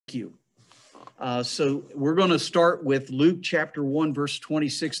you. So we're going to start with Luke chapter 1, verse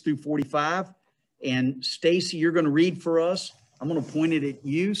 26 through 45. And Stacy, you're going to read for us. I'm going to point it at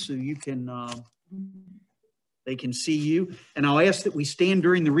you so you can, they can see you. And I'll ask that we stand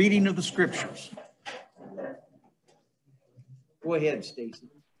during the reading of the scriptures. Go ahead, Stacy.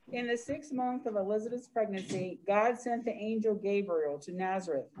 In the 6th month of Elizabeth's pregnancy, God sent the angel Gabriel to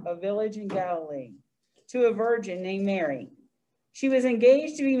Nazareth, a village in Galilee, to a virgin named Mary. She was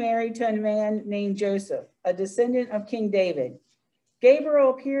engaged to be married to a man named Joseph, a descendant of King David.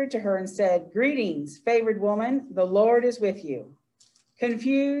 Gabriel appeared to her and said, "Greetings, favored woman, the Lord is with you."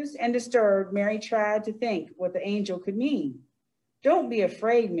 Confused and disturbed, Mary tried to think what the angel could mean. "Don't be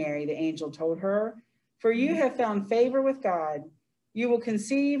afraid, Mary," the angel told her, "for you have found favor with God. You will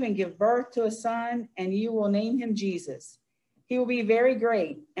conceive and give birth to a son, and you will name him Jesus. He will be very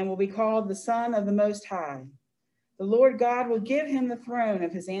great and will be called the Son of the Most High. The Lord God will give him the throne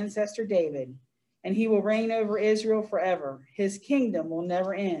of his ancestor David, and he will reign over Israel forever. His kingdom will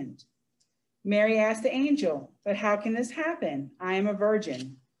never end." Mary asked the angel, "But how can this happen? I am a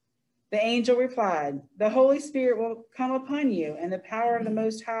virgin." The angel replied, "The Holy Spirit will come upon you, and the power of the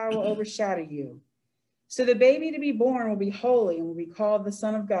Most High will overshadow you. So the baby to be born will be holy and will be called the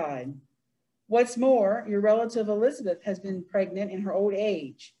Son of God. What's more, your relative Elizabeth has been pregnant in her old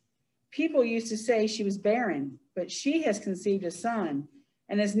age. People used to say she was barren, but she has conceived a son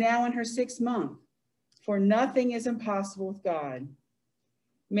and is now in her 6th month, for nothing is impossible with God."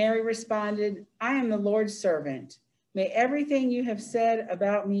 Mary responded, "I am the Lord's servant. May everything you have said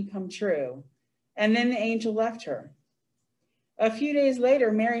about me come true." And then the angel left her. A few days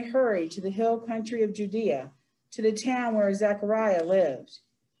later, Mary hurried to the hill country of Judea, to the town where Zechariah lived.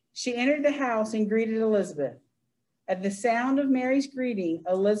 She entered the house and greeted Elizabeth. At the sound of Mary's greeting,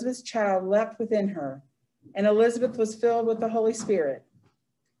 Elizabeth's child leapt within her, and Elizabeth was filled with the Holy Spirit.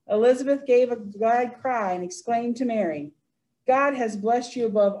 Elizabeth gave a glad cry and exclaimed to Mary, "God has blessed you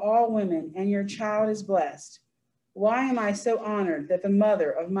above all women, and your child is blessed. Why am I so honored that the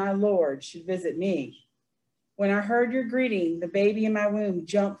mother of my Lord should visit me? When I heard your greeting, the baby in my womb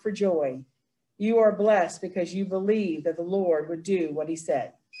jumped for joy. You are blessed because you believed that the Lord would do what he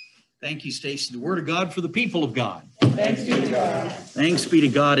said." Thank you, Stacy. The word of God for the people of God. Thanks be to God. Thanks be to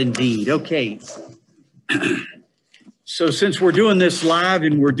God indeed. Okay. So since we're doing this live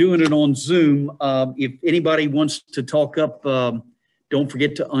and we're doing it on Zoom, if anybody wants to talk up, don't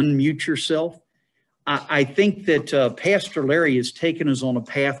forget to unmute yourself. I think that Pastor Larry has taken us on a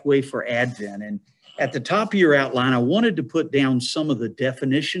pathway for Advent. And at the top of your outline, I wanted to put down some of the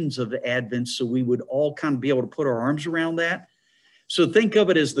definitions of the Advent so we would all kind of be able to put our arms around that. So think of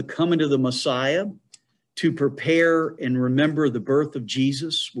it as the coming of the Messiah, to prepare and remember the birth of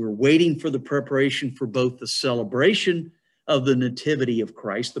Jesus. We're waiting for the preparation for both the celebration of the nativity of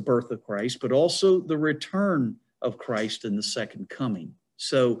Christ, the birth of Christ, but also the return of Christ in the second coming.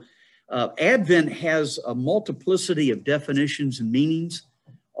 So Advent has a multiplicity of definitions and meanings.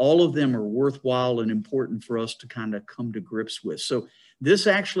 All of them are worthwhile and important for us to kind of come to grips with. So this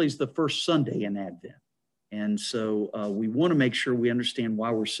actually is the first Sunday in Advent. And so we want to make sure we understand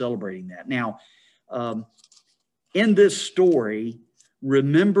why we're celebrating that. Now, in this story,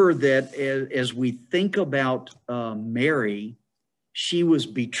 remember that as we think about Mary, she was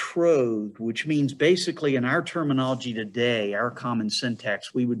betrothed, which means basically in our terminology today, our common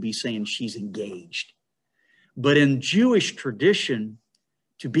syntax, we would be saying she's engaged. But in Jewish tradition,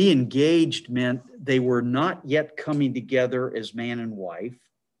 to be engaged meant they were not yet coming together as man and wife.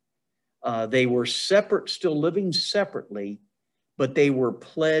 They were separate, still living separately, but they were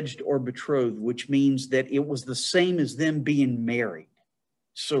pledged or betrothed, which means that it was the same as them being married.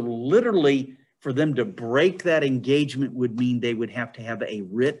 So literally, for them to break that engagement would mean they would have to have a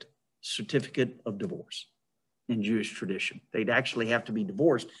writ certificate of divorce in Jewish tradition. They'd actually have to be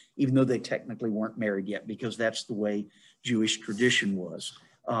divorced, even though they technically weren't married yet, because that's the way Jewish tradition was.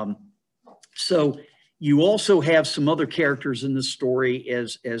 So you also have some other characters in this story,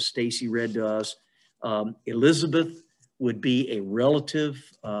 as Stacy read to us. Elizabeth would be a relative,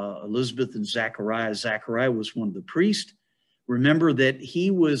 Elizabeth and Zechariah. Zechariah was one of the priests. Remember that he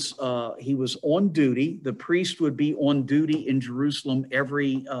was on duty. The priest would be on duty in Jerusalem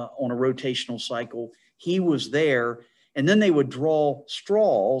on a rotational cycle. He was there, and then they would draw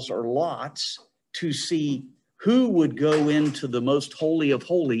straws or lots to see who would go into the most holy of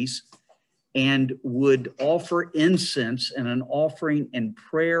holies and would offer incense and an offering and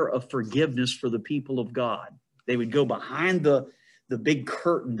prayer of forgiveness for the people of God. They would go behind the big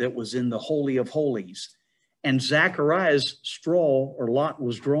curtain that was in the Holy of Holies, and Zechariah's straw or lot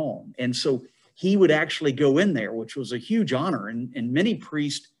was drawn. And so he would actually go in there, which was a huge honor. And many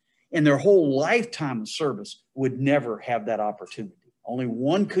priests in their whole lifetime of service would never have that opportunity. Only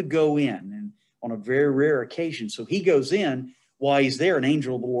one could go in, and on a very rare occasion. So he goes in. While he's there, an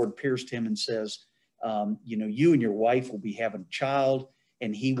angel of the Lord appears to him and says, you and your wife will be having a child,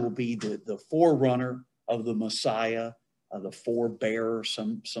 and he will be the forerunner of the Messiah, the forebearer,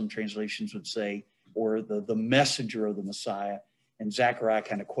 some translations would say, or the messenger of the Messiah. And Zechariah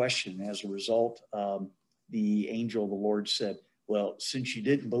kind of questioned. As a result, the angel of the Lord said, well, since you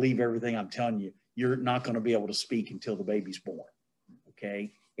didn't believe everything I'm telling you, you're not going to be able to speak until the baby's born.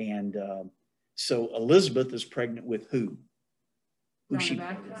 Okay. And so Elizabeth is pregnant with who?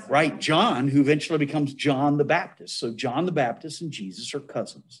 Right, John, who eventually becomes John the Baptist. So John the Baptist and Jesus are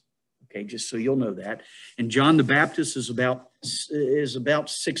cousins. Okay, just so you'll know that. And John the Baptist is about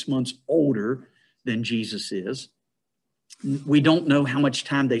 6 months older than Jesus is. We don't know how much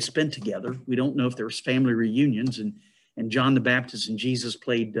time they spent together. We don't know if there was family reunions and John the Baptist and Jesus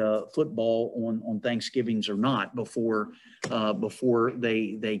played football on Thanksgivings or not before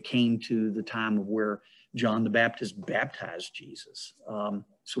they came to the time of where John the Baptist baptized Jesus.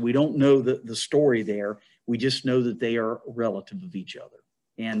 So we don't know the story there. We just know that they are relative of each other.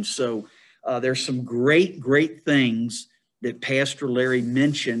 And so there's some great things that Pastor Larry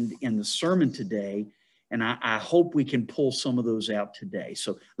mentioned in the sermon today. And I hope we can pull some of those out today.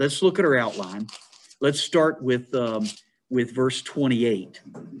 So let's look at our outline. Let's start with verse 28.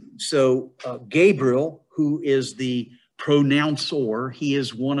 So Gabriel, who is the pronouncer, he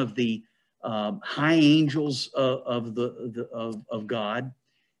is one of the high angels of God.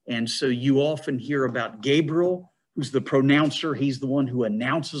 And so you often hear about Gabriel, who's the pronouncer. He's the one who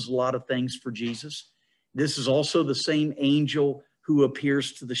announces a lot of things for Jesus. This is also the same angel who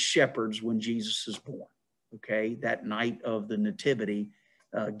appears to the shepherds when Jesus is born. Okay, that night of the nativity,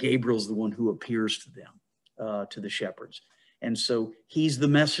 Gabriel's the one who appears to them, to the shepherds. And so he's the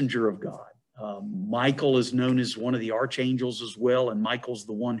messenger of God. Michael is known as one of the archangels as well. And Michael's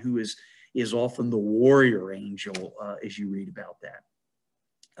the one who is often the warrior angel, as you read about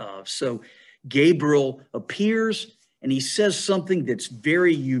that. So Gabriel appears and he says something that's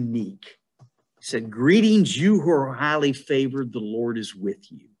very unique. He said, "Greetings, you who are highly favored, the Lord is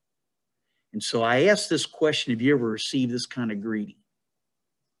with you." And so I asked this question, have you ever received this kind of greeting?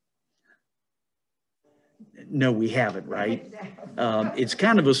 No, we haven't, right? It's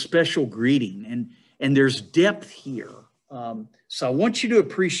kind of a special greeting, and there's depth here. So I want you to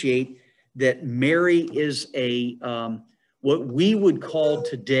appreciate that Mary is what we would call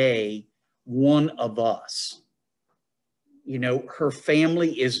today one of us. You know, her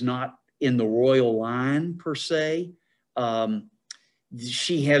family is not in the royal line per se.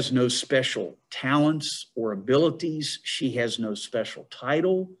 She has no special talents or abilities. She has no special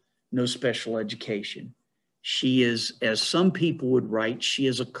title, no special education. She is, as some people would write, she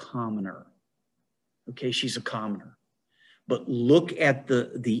is a commoner. Okay, she's a commoner. But look at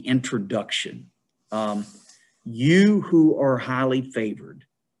the introduction. You who are highly favored,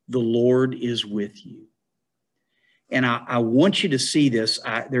 the Lord is with you. And I want you to see this.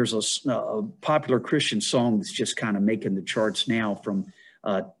 There's a popular Christian song that's just kind of making the charts now from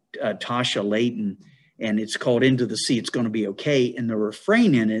Tasha Layton, and it's called Into the Sea, It's Going to Be Okay. And the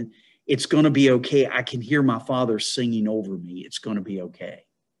refrain in it, it's going to be okay. I can hear my Father singing over me. It's going to be okay.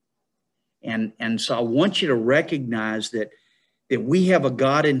 And so I want you to recognize that we have a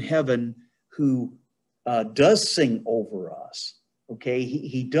God in heaven who does sing over us. Okay,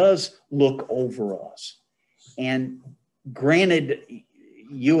 he does look over us. And granted,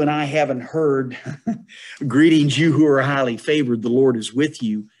 you and I haven't heard greetings, you who are highly favored, the Lord is with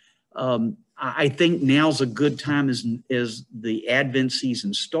you. I think now's a good time as the Advent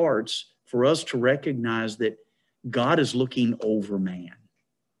season starts for us to recognize that God is looking over man.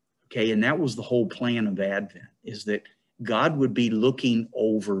 Okay, and that was the whole plan of Advent, is that God would be looking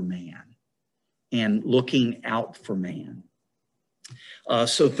over man and looking out for man.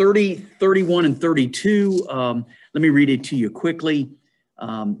 So 30, 31, and 32, let me read it to you quickly.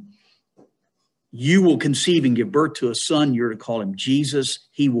 You will conceive and give birth to a son. You're to call him Jesus.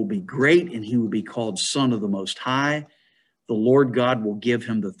 He will be great, and he will be called Son of the Most High. The Lord God will give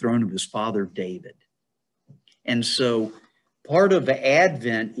him the throne of his father David. And so part of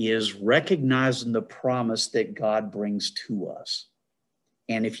Advent is recognizing the promise that God brings to us.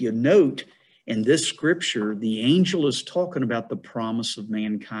 And if you note, in this scripture, the angel is talking about the promise of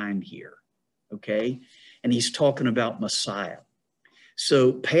mankind here, okay? And he's talking about Messiah.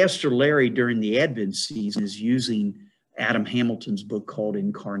 So Pastor Larry, during the Advent season, is using Adam Hamilton's book called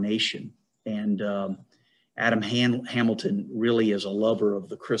Incarnation. And Adam Hamilton really is a lover of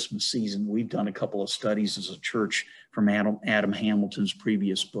the Christmas season. We've done a couple of studies as a church from Adam Hamilton's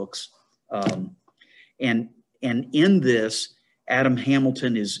previous books. And in this, Adam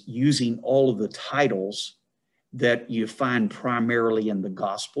Hamilton is using all of the titles that you find primarily in the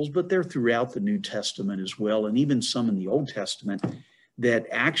Gospels, but they're throughout the New Testament as well, and even some in the Old Testament that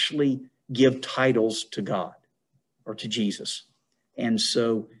actually give titles to God or to Jesus. And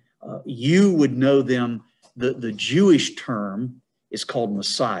so you would know them. The Jewish term is called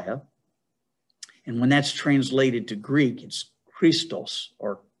Messiah. And when that's translated to Greek, it's Christos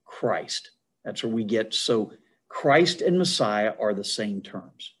or Christ. That's where we get, so Christ and Messiah are the same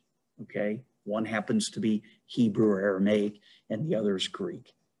terms, okay? One happens to be Hebrew or Aramaic, and the other is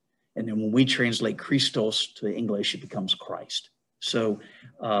Greek. And then when we translate Christos to English, it becomes Christ. So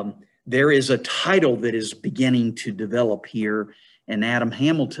there is a title that is beginning to develop here, and Adam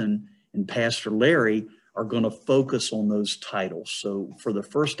Hamilton and Pastor Larry are going to focus on those titles. So for the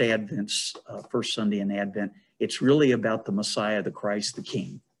first Sunday in Advent, it's really about the Messiah, the Christ, the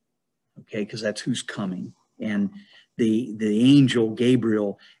King, okay, because that's who's coming. And the angel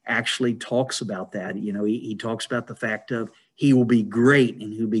Gabriel actually talks about that. You know, he talks about the fact of he will be great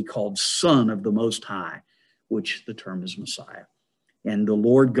and he'll be called Son of the Most High, which the term is Messiah. And the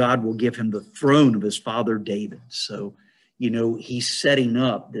Lord God will give him the throne of his father David. So, you know, he's setting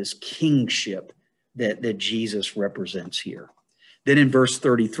up this kingship that Jesus represents here. Then in verse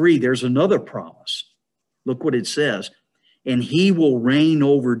 33, there's another promise. Look what it says. And he will reign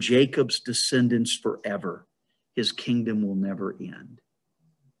over Jacob's descendants forever. His kingdom will never end.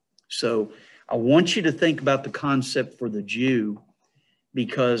 So I want you to think about the concept for the Jew,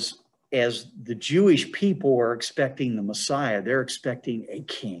 because as the Jewish people are expecting the Messiah, they're expecting a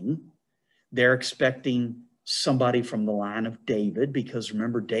king. They're expecting somebody from the line of David, because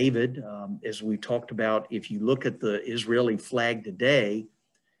remember David, as we talked about, if you look at the Israeli flag today,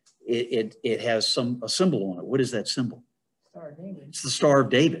 it has a symbol on it. What is that symbol? Star of David. It's the Star of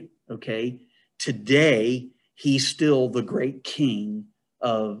David, okay? Today, he's still the great king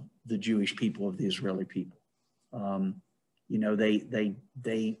of the Jewish people, of the Israeli people. You know,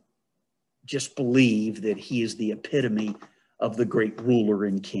 they just believe that he is the epitome of the great ruler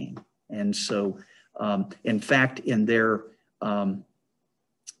and king. And so, in fact, in their,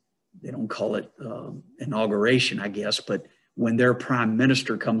 they don't call it inauguration, I guess, but when their prime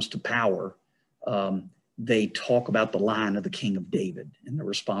minister comes to power, they talk about the line of the King of David and the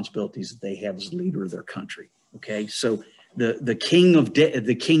responsibilities that they have as leader of their country. Okay, so the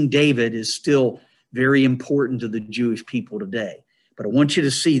King David is still very important to the Jewish people today. But I want you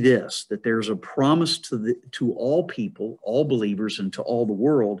to see this, that there's a promise to all people, all believers, and to all the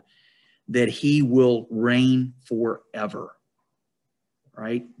world, that he will reign forever,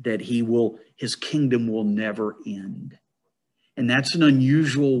 right? That his kingdom will never end. And that's an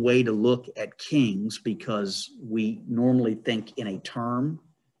unusual way to look at kings, because we normally think in a term,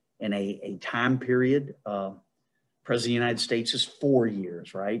 in a time period. President of the United States is 4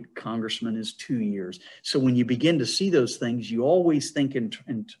 years, right? Congressman is 2 years. So when you begin to see those things, you always think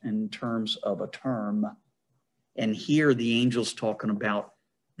in terms of a term. And here the angel's talking about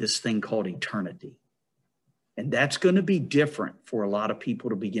this thing called eternity. And that's going to be different for a lot of people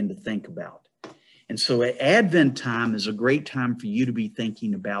to begin to think about. And so at Advent time is a great time for you to be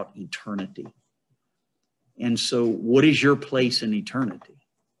thinking about eternity. And so what is your place in eternity?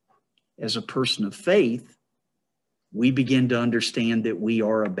 As a person of faith, we begin to understand that we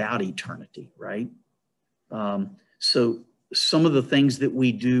are about eternity, right? So some of the things that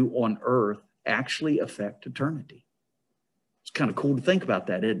we do on earth actually affect eternity. It's kind of cool to think about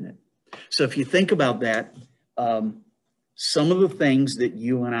that, isn't it? So if you think about that, some of the things that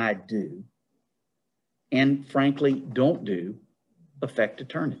you and I do, and frankly don't do, affect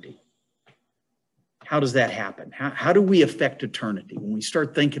eternity. How does that happen? How do we affect eternity? When we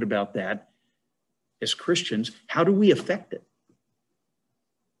start thinking about that as Christians, how do we affect it?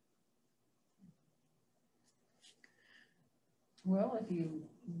 Well, if you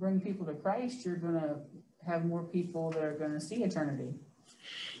bring people to Christ, you're going to have more people that are going to see eternity.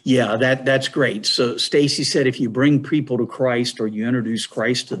 Yeah, that's great. So Stacy said if you bring people to Christ or you introduce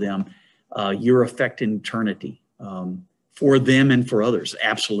Christ to them, you're affecting eternity for them and for others.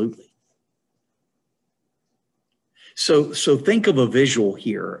 Absolutely. So think of a visual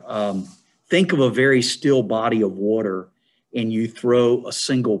here. Think of a very still body of water, and you throw a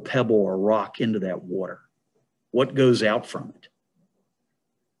single pebble or rock into that water. What goes out from it?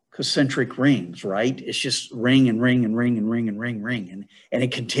 Concentric rings, right? It's just ring and ring and ring and ring and ring, and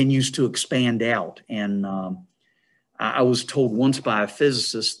it continues to expand out. And I was told once by a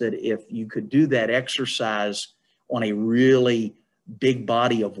physicist that if you could do that exercise on a really big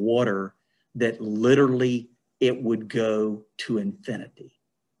body of water, that literally it would go to infinity.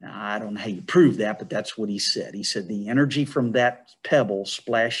 Now, I don't know how you prove that, but that's what he said. He said the energy from that pebble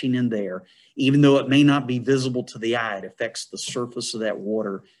splashing in there, even though it may not be visible to the eye, it affects the surface of that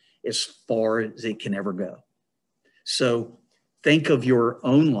water as far as it can ever go. So think of your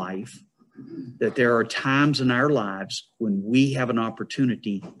own life, that there are times in our lives when we have an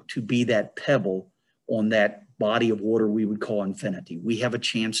opportunity to be that pebble on that body of water we would call infinity. We have a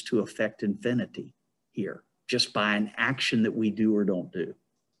chance to affect infinity here just by an action that we do or don't do.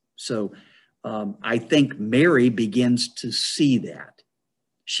 So I think Mary begins to see that.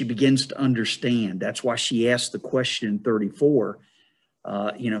 She begins to understand. That's why she asked the question in 34,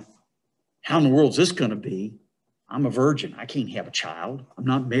 how in the world is this going to be? I'm a virgin. I can't have a child. I'm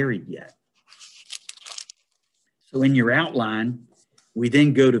not married yet. So in your outline, we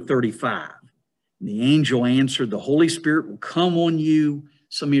then go to 35. The angel answered, the Holy Spirit will come on you.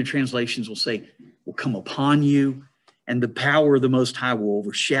 Some of your translations will say, will come upon you, and the power of the Most High will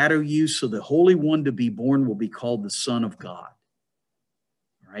overshadow you. So the Holy One to be born will be called the Son of God.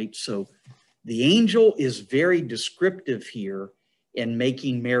 All right. So the angel is very descriptive here in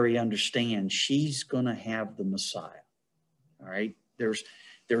making Mary understand she's going to have the Messiah. All right.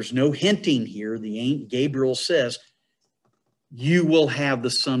 There's no hinting here. Gabriel says, you will have the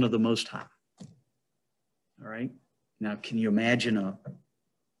Son of the Most High. All right. Now, can you imagine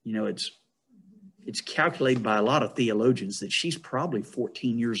it's calculated by a lot of theologians that she's probably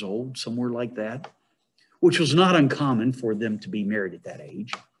 14 years old, somewhere like that, which was not uncommon for them to be married at that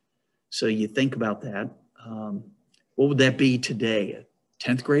age. So you think about that. What would that be today? A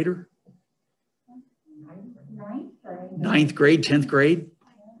 10th grader? Ninth grade, 10th grade?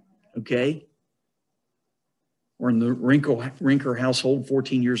 Okay. Or in the Rinker household,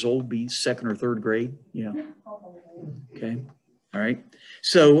 14 years old, be second or third grade. Yeah. Okay. All right.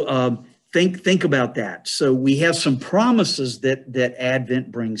 So think about that. So we have some promises that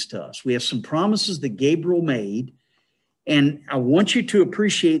Advent brings to us. We have some promises that Gabriel made. And I want you to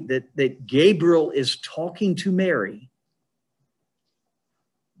appreciate that Gabriel is talking to Mary.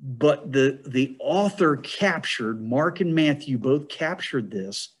 But the author captured, Mark and Matthew both captured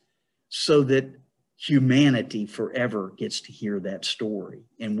this so that humanity forever gets to hear that story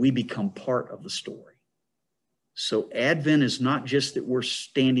and we become part of the story. So Advent is not just that we're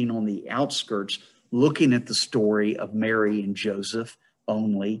standing on the outskirts looking at the story of Mary and Joseph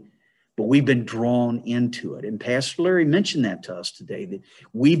only, but we've been drawn into it. And Pastor Larry mentioned that to us today, that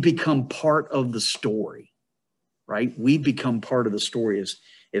we become part of the story, right? We become part of the story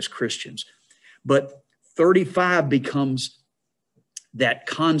as Christians. But 35 becomes that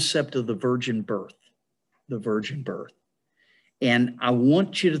concept of the virgin birth. The virgin birth. And I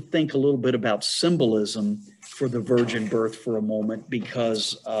want you to think a little bit about symbolism for the virgin birth for a moment,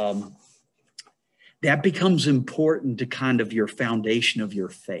 because that becomes important to kind of your foundation of your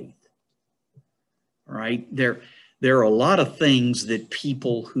faith. All right. There are a lot of things that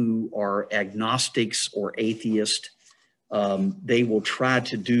people who are agnostics or atheists, they will try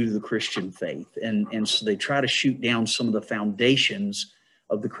to do to the Christian faith. And so they try to shoot down some of the foundations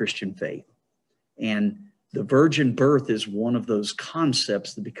of the Christian faith. And the virgin birth is one of those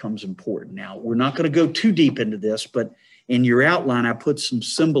concepts that becomes important. Now, we're not going to go too deep into this, but in your outline, I put some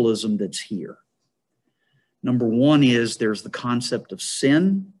symbolism that's here. Number one is there's the concept of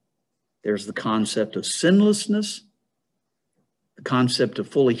sin. There's the concept of sinlessness, the concept of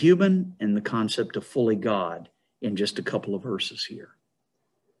fully human, and the concept of fully God in just a couple of verses here.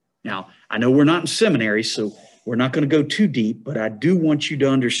 Now, I know we're not in seminary, so we're not going to go too deep, but I do want you to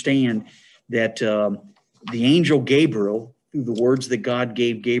understand that the angel Gabriel, through the words that God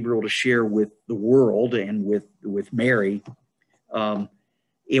gave Gabriel to share with the world and with Mary,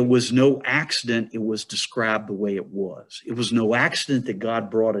 it was no accident it was described the way it was. It was no accident that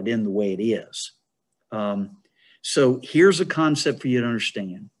God brought it in the way it is. So here's a concept for you to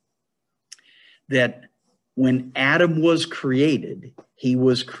understand, that when Adam was created, he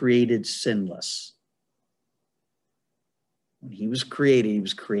was created sinless. When he was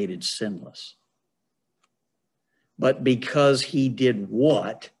created sinless. But because he did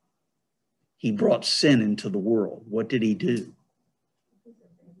what? He brought sin into the world. What did he do?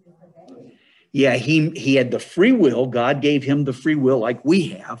 Yeah, he had the free will. God gave him the free will, like we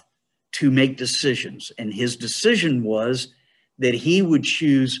have, to make decisions. And his decision was that he would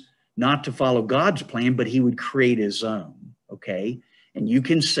choose not to follow God's plan, but he would create his own. Okay? And you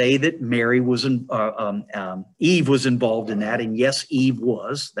can say that Eve was involved in that. And yes, Eve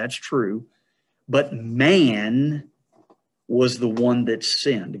was. That's true. But man was the one that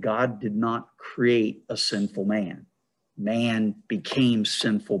sinned. God did not create a sinful man. Man became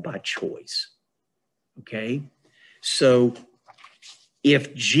sinful by choice. Okay? So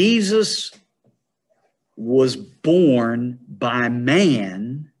if Jesus was born by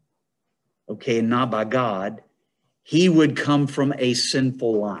man, okay, and not by God, he would come from a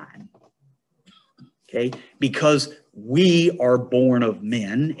sinful line. Okay? Because we are born of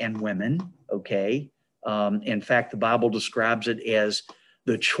men and women, okay? In fact, the Bible describes it as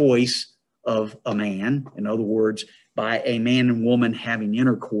the choice of a man. In other words, by a man and woman having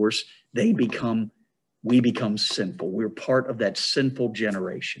intercourse, we become sinful. We're part of that sinful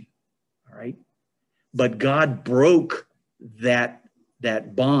generation. All right. But God broke that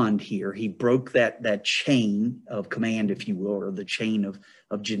bond here. He broke that chain of command, if you will, or the chain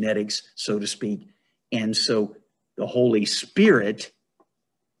of genetics, so to speak. And so the Holy Spirit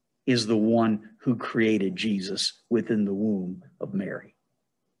is the one who created Jesus within the womb of Mary.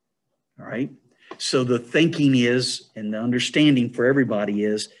 All right. So the thinking is, and the understanding for everybody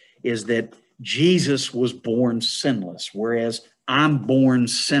is that Jesus was born sinless, whereas I'm born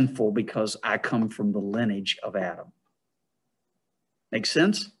sinful because I come from the lineage of Adam. Make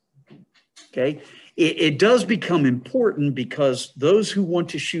sense? Okay. It does become important because those who want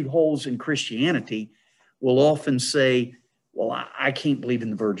to shoot holes in Christianity will often say, well, I can't believe in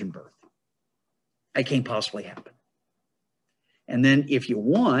the virgin birth. That can't possibly happen. And then if you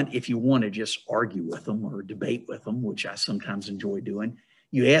want to just argue with them or debate with them, which I sometimes enjoy doing,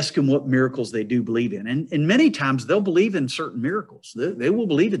 you ask them what miracles they do believe in. And many times they'll believe in certain miracles. They will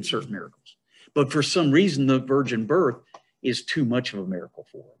believe in certain miracles. But for some reason, the virgin birth is too much of a miracle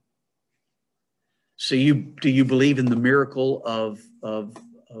for them. So do you believe in the miracle of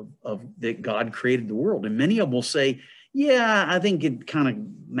that God created the world? And many of them will say, yeah, I think it kind of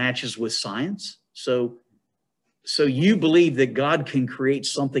matches with science. So you believe that God can create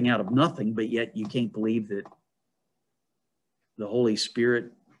something out of nothing, but yet you can't believe that the Holy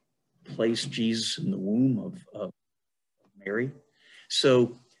Spirit placed Jesus in the womb of Mary.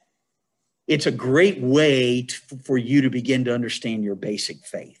 So it's a great way for you to begin to understand your basic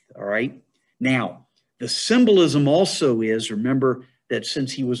faith, all right? Now, the symbolism also is, remember that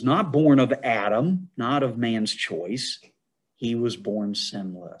since he was not born of Adam, not of man's choice, he was born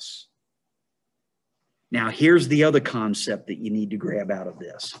sinless. Now, here's the other concept that you need to grab out of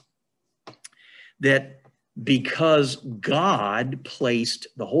this. That because the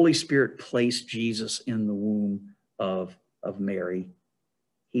Holy Spirit placed Jesus in the womb of Mary,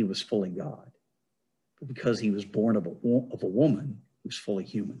 he was fully God. But because he was born of a woman, he was fully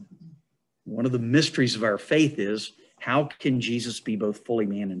human. One of the mysteries of our faith is, how can Jesus be both fully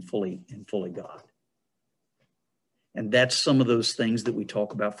man and fully God? And that's some of those things that we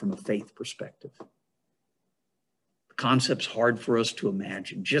talk about from a faith perspective. The concept's hard for us to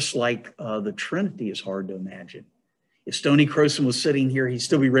imagine, just like the Trinity is hard to imagine. If Stony Croson was sitting here, he'd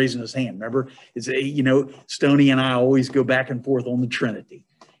still be raising his hand. Remember, Stony and I always go back and forth on the Trinity.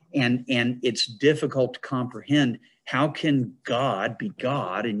 And it's difficult to comprehend, how can God be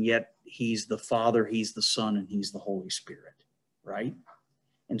God and yet he's the Father, he's the Son, and he's the Holy Spirit, right?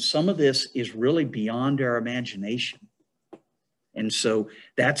 And some of this is really beyond our imagination. And so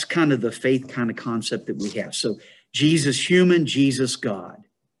that's kind of the faith kind of concept that we have. So Jesus human, Jesus God.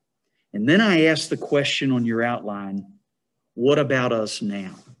 And then I asked the question on your outline, what about us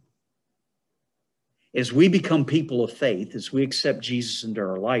now? As we become people of faith, as we accept Jesus into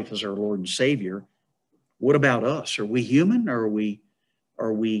our life as our Lord and Savior, what about us? Are we human? Or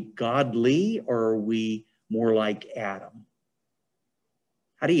are we godly? Or are we more like Adam?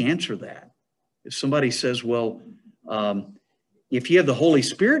 How do you answer that? If somebody says, well, if you have the Holy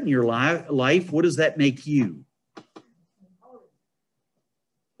Spirit in your life, what does that make you?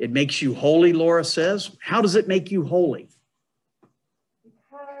 It makes you holy, Laura says. How does it make you holy?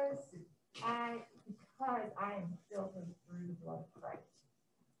 Because I am filled through the blood of Christ.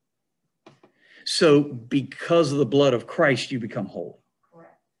 So because of the blood of Christ, you become holy.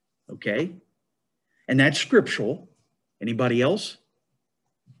 Correct. Okay. And that's scriptural. Anybody else?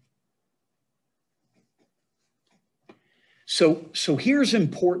 So here's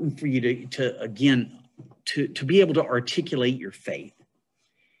important for you to be able to articulate your faith,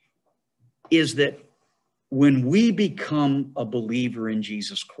 is that when we become a believer in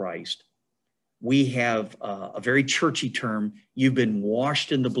Jesus Christ, we have a very churchy term, you've been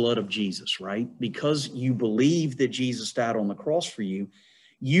washed in the blood of Jesus, right? Because you believe that Jesus died on the cross for you,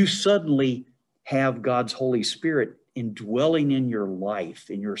 you suddenly have God's Holy Spirit indwelling in your life,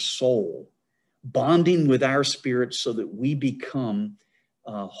 in your soul, bonding with our spirit so that we become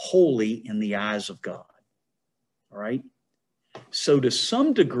holy in the eyes of God, all right? So to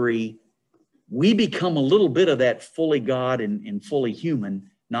some degree, we become a little bit of that fully God and fully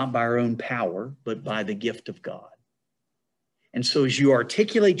human, not by our own power, but by the gift of God. And so as you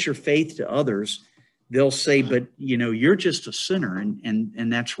articulate your faith to others, they'll say, but you know, you're just a sinner.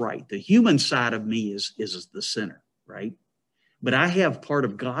 And that's right. The human side of me is the sinner, right? But I have part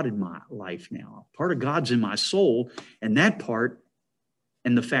of God in my life now. Part of God's in my soul. And that part,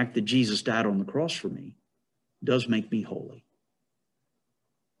 and the fact that Jesus died on the cross for me, does make me holy.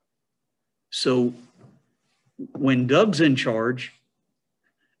 So when Doug's in charge,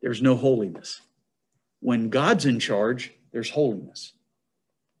 there's no holiness. When God's in charge, there's holiness.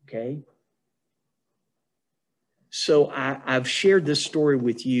 Okay? So I've shared this story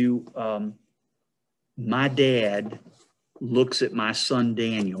with you. My dad looks at my son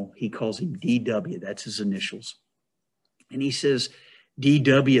Daniel. He calls him DW. That's his initials. And he says,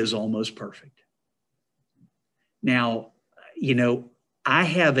 DW is almost perfect. Now, you know, I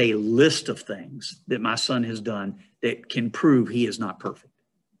have a list of things that my son has done that can prove he is not perfect.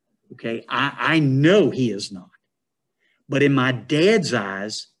 Okay? I know he is not. But in my dad's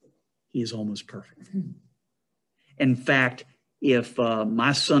eyes, he is almost perfect. In fact, if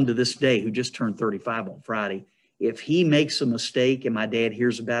my son to this day, who just turned 35 on Friday, if he makes a mistake and my dad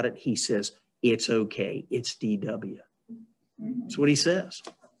hears about it, he says, it's okay. It's DW. That's what he says.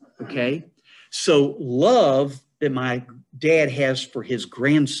 Okay? So love that my dad has for his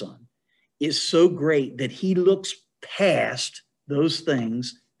grandson is so great that he looks past those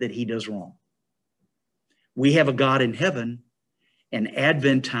things that he does wrong. We have a God in heaven, and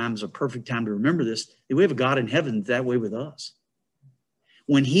Advent time is a perfect time to remember this. We have a God in heaven that way with us.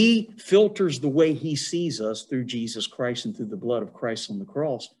 When he filters the way he sees us through Jesus Christ and through the blood of Christ on the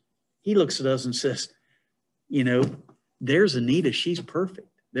cross, he looks at us and says, you know, there's Anita, she's perfect.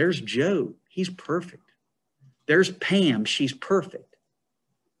 There's Joe, he's perfect. There's Pam, she's perfect.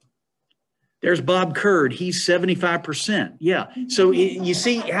 There's Bob Curd, he's 75%. Yeah, so you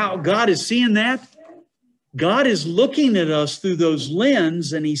see how God is seeing that? God is looking at us through those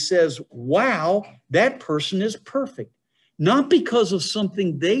lenses and he says, wow, that person is perfect. Not because of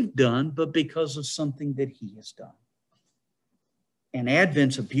something they've done, but because of something that he has done. And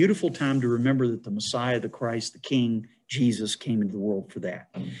Advent's a beautiful time to remember that the Messiah, the Christ, the King, Jesus came into the world for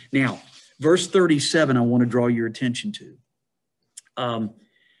that. Now, verse 37, I want to draw your attention to.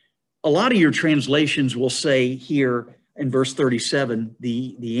 A lot of your translations will say here in verse 37,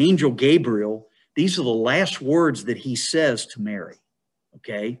 the angel Gabriel, these are the last words that he says to Mary,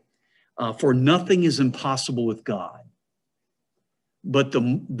 okay? For nothing is impossible with God. But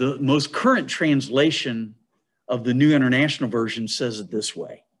the most current translation of the New International Version says it this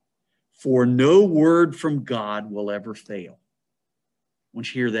way: for no word from God will ever fail. I want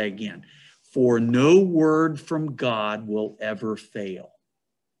you to hear that again. For no word from God will ever fail.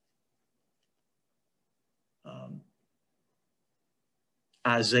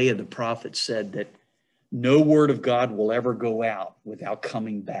 Isaiah the prophet said that no word of God will ever go out without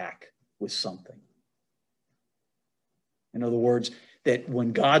coming back with something. In other words, that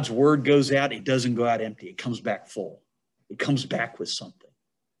when God's word goes out, it doesn't go out empty. It comes back full. It comes back with something.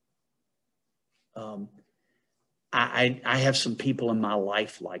 I have some people in my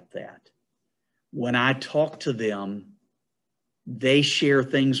life like that. When I talk to them, they share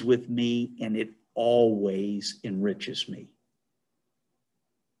things with me, and it always enriches me.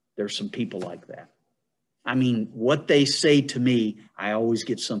 There's some people like that. I mean, what they say to me, I always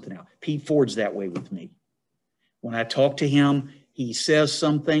get something out. Pete Ford's that way with me. When I talk to him, he says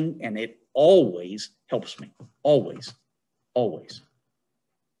something, and it always helps me. Always. Always.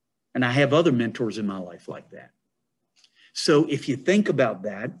 And I have other mentors in my life like that. So if you think about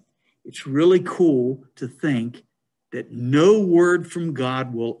that, it's really cool to think that no word from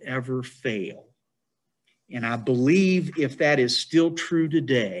God will ever fail. And I believe if that is still true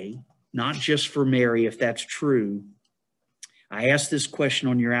today, not just for Mary, if that's true, I asked this question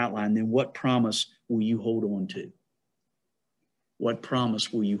on your outline, then what promise will you hold on to? What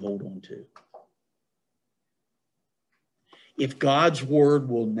promise will you hold on to? If God's word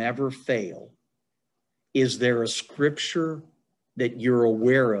will never fail, is there a scripture that you're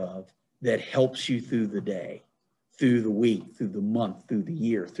aware of that helps you through the day, through the week, through the month, through the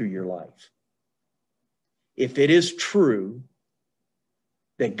year, through your life? If it is true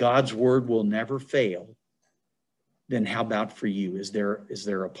that God's word will never fail, then how about for you? Is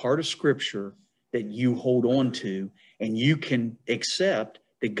there a part of scripture that you hold on to and you can accept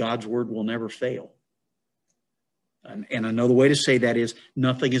that God's word will never fail? And another way to say that is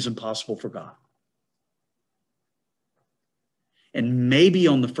nothing is impossible for God. And maybe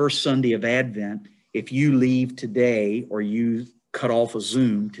on the first Sunday of Advent, if you leave today or you cut off a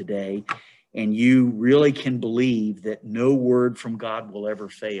Zoom today and you really can believe that no word from God will ever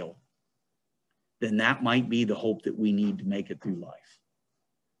fail, then that might be the hope that we need to make it through life.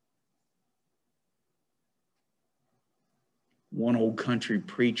 One old country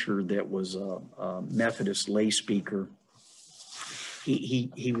preacher that was a Methodist lay speaker,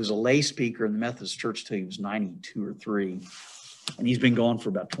 he was a lay speaker in the Methodist church till he was 92 or 3, and he's been gone for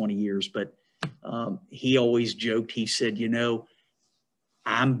about 20 years, but he always joked, he said, you know,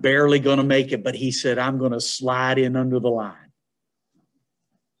 I'm barely going to make it, but he said, I'm going to slide in under the line.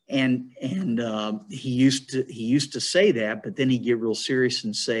 And he used to say that, but then he'd get real serious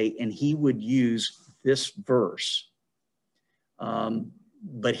and say, and he would use this verse.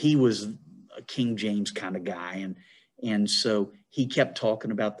 But he was a King James kind of guy. And so he kept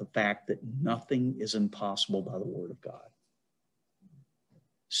talking about the fact that nothing is impossible by the word of God.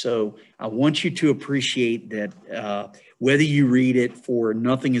 So I want you to appreciate that whether you read it for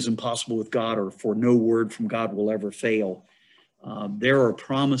nothing is impossible with God or for no word from God will ever fail, there are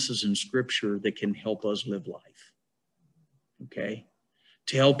promises in Scripture that can help us live life, okay?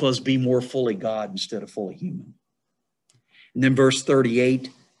 To help us be more fully God instead of fully human. And then verse 38,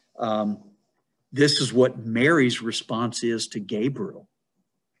 this is what Mary's response is to Gabriel.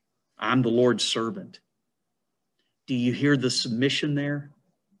 I'm the Lord's servant. Do you hear the submission there?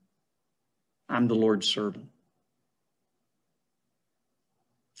 I'm the Lord's servant.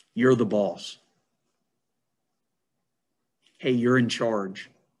 You're the boss. Hey, you're in charge.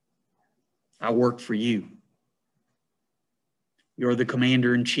 I work for you. You're the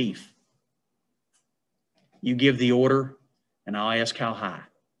commander in chief. You give the order, and I'll ask how high.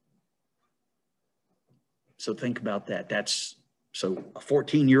 So think about that. So a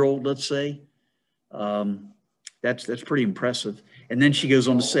 14-year-old, let's say, that's pretty impressive. And then she goes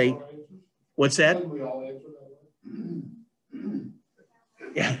on to say, what's that?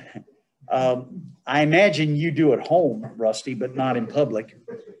 Yeah. I imagine you do at home, Rusty, but not in public.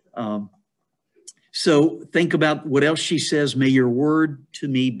 So think about what else she says. May your word to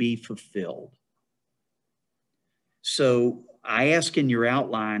me be fulfilled. So I ask in your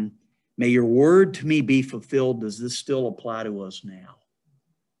outline, may your word to me be fulfilled. Does this still apply to us now?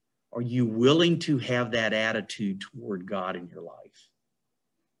 Are you willing to have that attitude toward God in your life?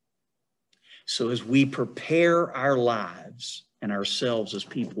 So as we prepare our lives and ourselves as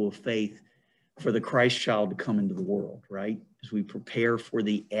people of faith for the Christ child to come into the world, right? As we prepare for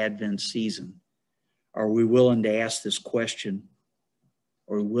the Advent season, are we willing to ask this question?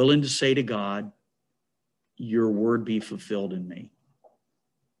 Are we willing to say to God, your word be fulfilled in me?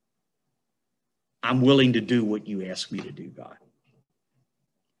 I'm willing to do what you ask me to do, God.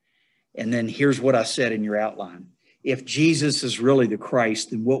 And then here's what I said in your outline. If Jesus is really the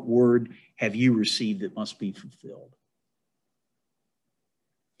Christ, then what word have you received that must be fulfilled?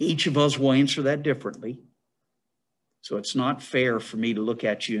 Each of us will answer that differently. So it's not fair for me to look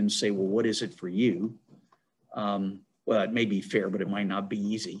at you and say, well, what is it for you? Well, it may be fair, but it might not be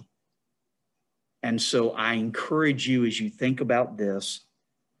easy. And so I encourage you as you think about this,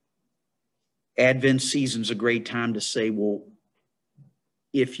 Advent season's a great time to say, well,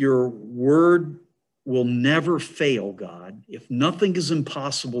 if your word will never fail, God, if nothing is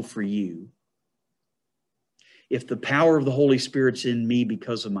impossible for you, if the power of the Holy Spirit's in me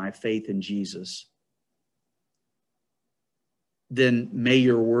because of my faith in Jesus, then may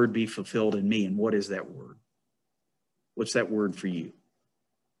your word be fulfilled in me. And what is that word? What's that word for you?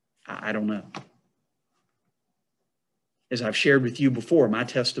 I don't know. As I've shared with you before, my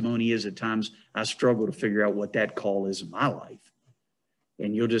testimony is at times I struggle to figure out what that call is in my life.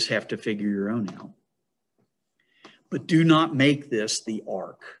 And you'll just have to figure your own out. But do not make this the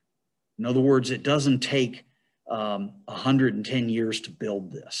ark. In other words, it doesn't take 110 years to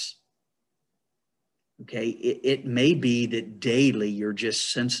build this. Okay, it may be that daily you're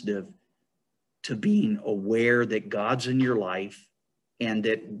just sensitive to being aware that God's in your life and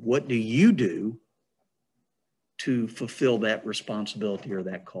that what do you do to fulfill that responsibility or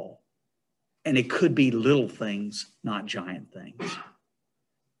that call. And it could be little things, not giant things.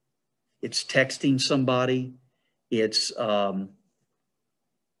 It's texting somebody. It's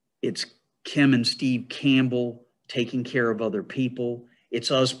Kim and Steve Campbell taking care of other people.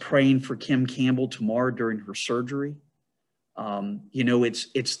 It's us praying for Kim Campbell tomorrow during her surgery.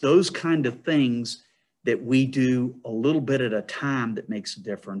 It's those kind of things that we do a little bit at a time that makes a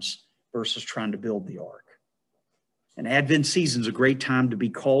difference versus trying to build the ark. And Advent season is a great time to be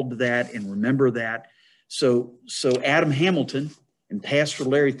called to that and remember that. So Adam Hamilton and Pastor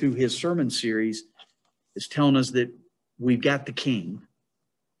Larry through his sermon series is telling us that we've got the King.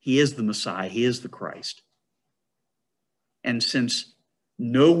 He is the Messiah. He is the Christ. And since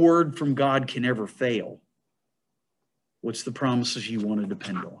no word from God can ever fail, what's the promises you want to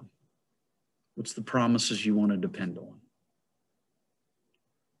depend on? What's the promises you want to depend on?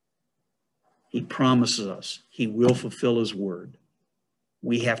 He promises us He will fulfill His word.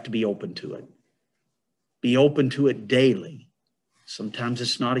 We have to be open to it. Be open to it daily. Sometimes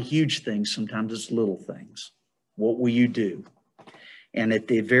it's not a huge thing. Sometimes it's little things. What will you do? And at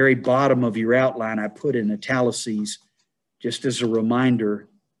the very bottom of your outline, I put in italics, just as a reminder,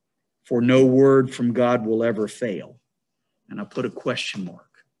 for no word from God will ever fail. And I put a question mark.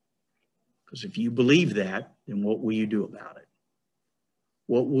 Because if you believe that, then what will you do about it?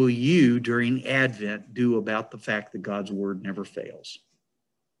 What will you, during Advent, do about the fact that God's word never fails?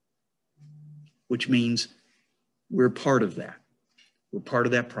 Which means we're part of that. We're part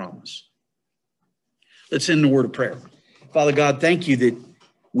of that promise. Let's end the word of prayer. Father God, thank you that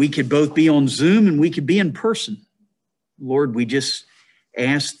we could both be on Zoom and we could be in person. Lord, we just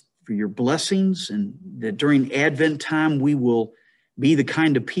ask for your blessings, and that during Advent time we will be the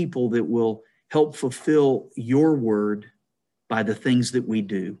kind of people that will help fulfill your word by the things that we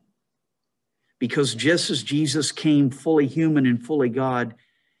do. Because just as Jesus came fully human and fully God,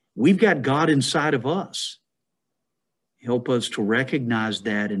 we've got God inside of us. Help us to recognize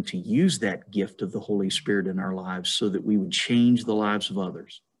that and to use that gift of the Holy Spirit in our lives so that we would change the lives of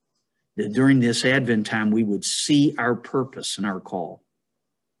others. That during this Advent time, we would see our purpose and our call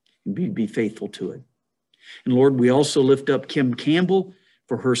and be faithful to it. And Lord, we also lift up Kim Campbell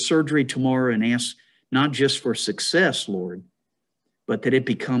for her surgery tomorrow and ask not just for success, Lord, but that it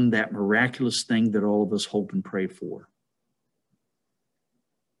become that miraculous thing that all of us hope and pray for.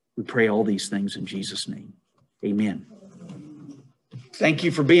 We pray all these things in Jesus' name. Amen. Thank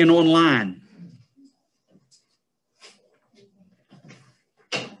you for being online.